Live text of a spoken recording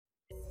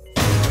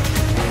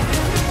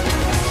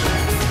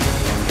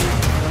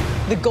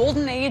The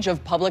golden age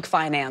of public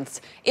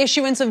finance.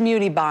 Issuance of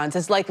Muni bonds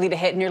is likely to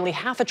hit nearly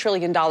 $500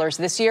 billion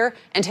this year,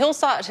 and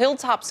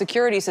Hilltop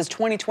Securities says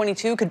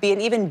 2022 could be an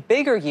even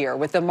bigger year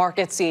with the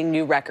market seeing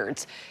new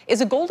records.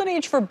 Is a golden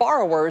age for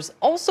borrowers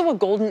also a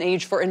golden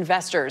age for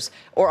investors,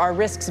 or are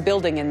risks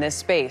building in this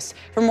space?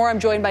 For more, I'm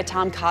joined by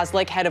Tom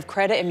Kozlik, head of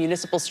credit and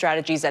municipal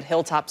strategies at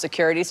Hilltop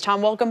Securities.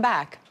 Tom, welcome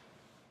back.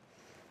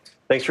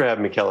 Thanks for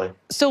having me, Kelly.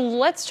 So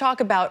let's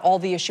talk about all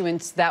the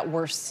issuance that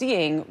we're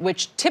seeing,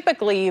 which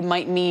typically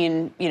might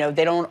mean,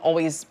 they don't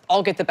always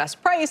all get the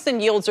best price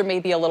and yields are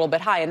maybe a little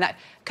bit high and that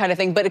kind of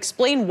thing. But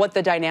explain what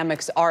the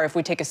dynamics are if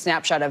we take a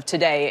snapshot of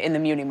today in the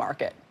muni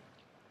market.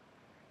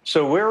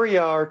 So where we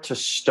are to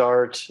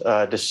start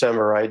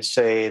December, I'd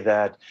say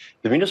that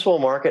the municipal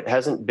market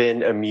hasn't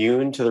been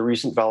immune to the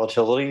recent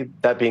volatility.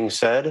 That being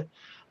said,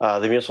 the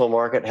municipal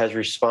market has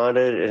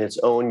responded in its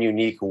own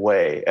unique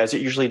way, as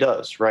it usually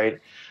does, right?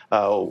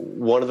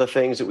 One of the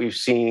things that we've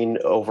seen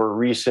over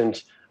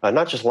recent,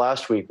 not just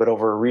last week, but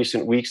over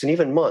recent weeks and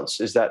even months,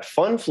 is that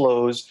fund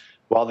flows,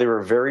 while they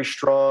were very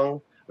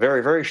strong,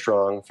 very, very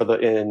strong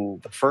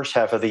in the first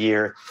half of the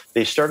year,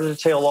 they started to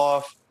tail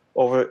off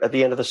at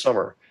the end of the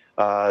summer.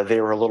 They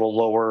were a little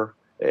lower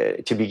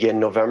to begin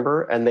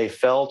November, and they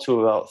fell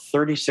to about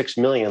 36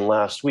 million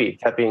last week.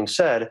 That being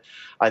said,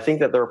 I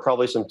think that there are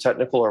probably some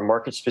technical or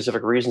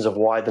market-specific reasons of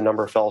why the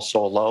number fell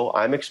so low.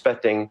 I'm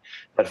expecting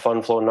that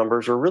fund flow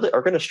numbers are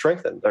going to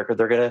strengthen. They're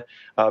going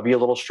to be a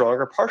little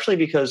stronger, partially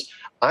because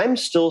I'm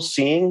still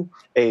seeing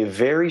a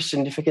very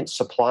significant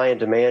supply and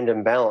demand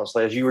imbalance.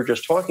 As you were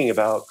just talking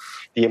about,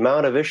 the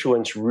amount of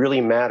issuance really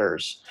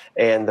matters.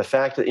 And the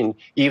fact that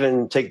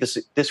even take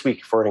this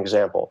week for an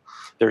example,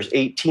 there's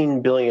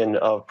 18 billion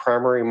of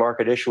primary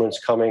market issuance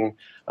coming,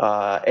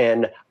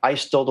 and I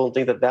still don't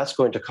think that that's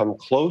going to come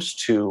close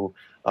to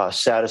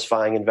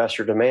satisfying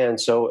investor demand.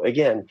 So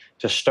again,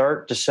 to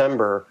start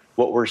December,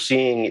 what we're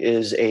seeing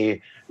is a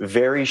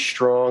very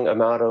strong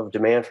amount of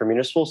demand for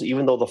municipals,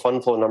 even though the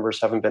fund flow numbers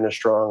haven't been as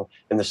strong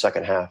in the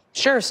second half.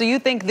 Sure. So you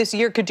think this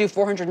year could do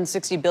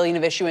 460 billion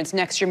of issuance,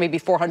 next year maybe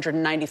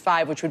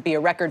 495, which would be a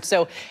record.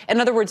 So in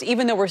other words,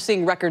 even though we're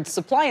seeing record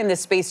supply in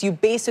this space, you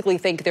basically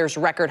think there's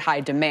record high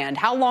demand.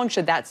 How long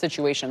should that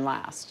situation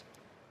last?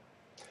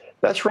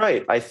 That's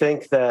right. I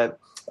think that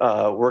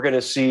we're going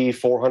to see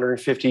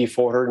 450,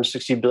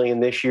 460 billion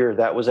this year.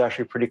 That was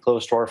actually pretty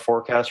close to our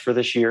forecast for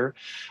this year.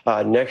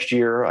 Next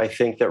year, I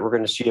think that we're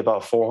going to see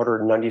about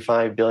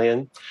 495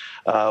 billion.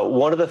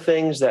 One of the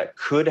things that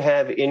could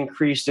have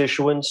increased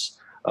issuance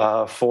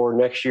for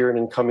next year and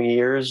in coming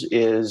years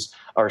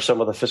are some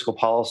of the fiscal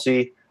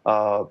policy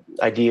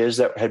ideas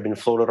that had been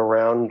floated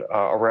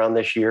around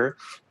this year.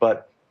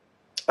 But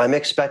I'm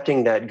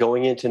expecting that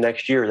going into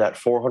next year, that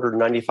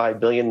 495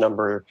 billion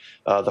number,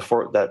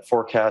 that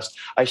forecast,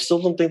 I still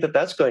don't think that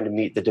that's going to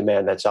meet the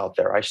demand that's out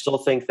there. I still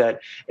think that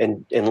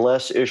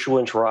unless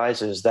issuance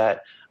rises,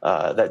 that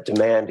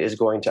demand is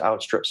going to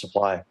outstrip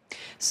supply.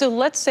 So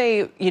let's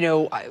say,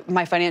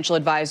 my financial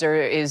advisor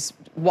is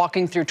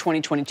walking through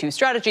 2022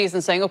 strategies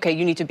and saying, okay,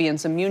 you need to be in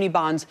some muni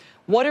bonds.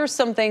 What are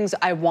some things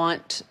I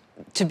want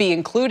to be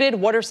included?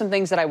 What are some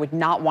things that I would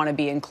not want to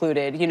be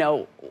included?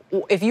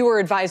 If you were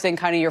advising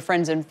kind of your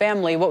friends and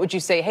family, what would you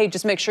say? Hey,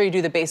 just make sure you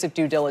do the basic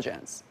due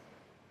diligence.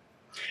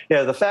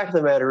 Yeah, the fact of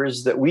the matter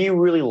is that we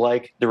really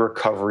like the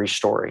recovery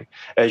story.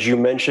 As you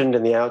mentioned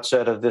in the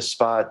outset of this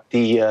spot,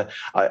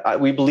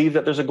 we believe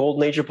that there's a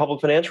golden age of public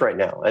finance right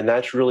now, and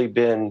that's really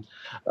been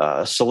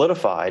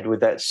solidified with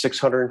that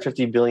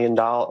 $650 billion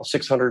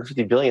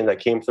that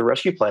came from the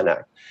Rescue Plan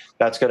Act.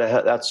 That's going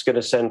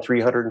to send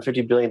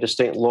 $350 billion to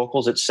state and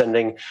locals. It's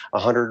sending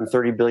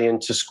 $130 billion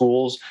to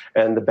schools,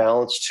 and the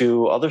balance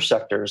to other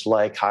sectors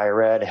like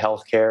higher ed,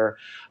 healthcare,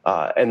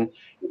 and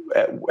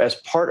as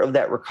part of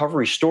that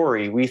recovery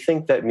story, we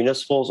think that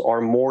municipals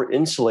are more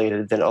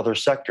insulated than other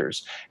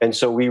sectors. And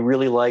so we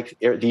really like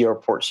the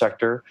airport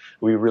sector.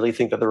 We really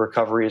think that the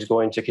recovery is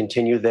going to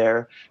continue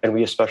there. And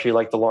we especially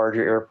like the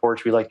larger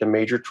airports. We like the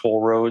major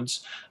toll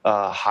roads,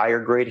 higher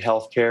grade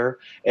healthcare,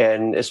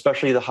 and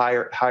especially the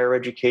higher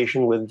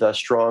education with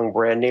strong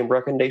brand name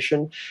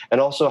recognition, and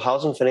also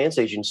housing finance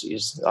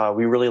agencies.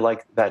 We really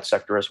like that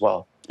sector as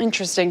well.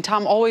 Interesting.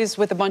 Tom, always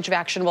with a bunch of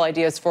actionable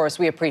ideas for us.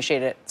 We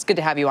appreciate it. It's good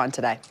to have you on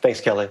today.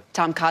 Thanks, Kelly.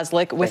 Tom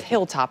Kozlik with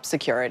Hilltop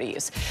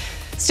Securities.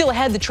 Still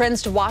ahead, the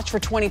trends to watch for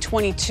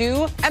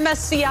 2022.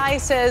 MSCI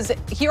says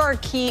here are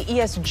key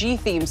ESG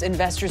themes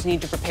investors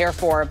need to prepare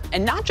for.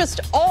 And not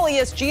just all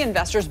ESG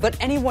investors, but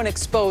anyone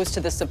exposed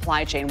to the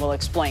supply chain, will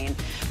explain.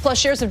 Plus,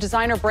 shares of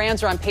designer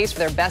brands are on pace for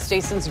their best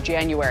day since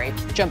January,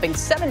 jumping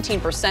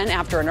 17%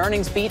 after an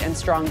earnings beat and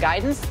strong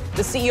guidance.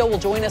 The CEO will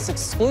join us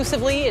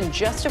exclusively in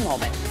just a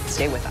moment.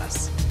 Stay with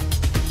us.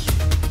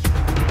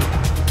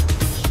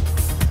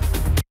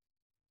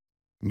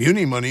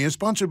 Muni Money is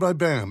sponsored by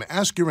BAM.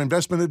 Ask your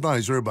investment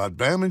advisor about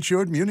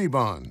BAM-insured muni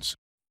bonds.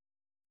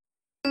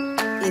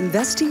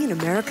 Investing in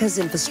America's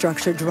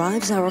infrastructure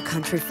drives our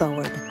country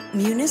forward.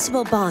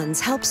 Municipal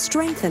bonds help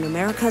strengthen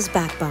America's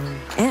backbone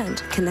and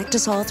connect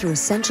us all through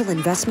essential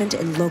investment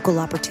in local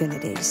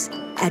opportunities.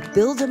 At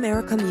Build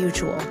America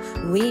Mutual,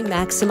 we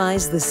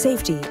maximize the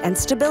safety and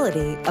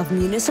stability of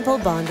municipal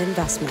bond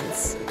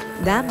investments.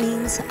 That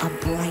means a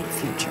bright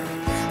future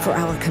for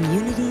our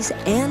communities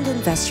and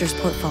investors'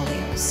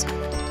 portfolios.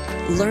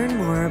 Learn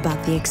more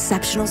about the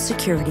exceptional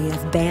security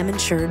of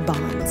BAM-insured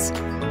bonds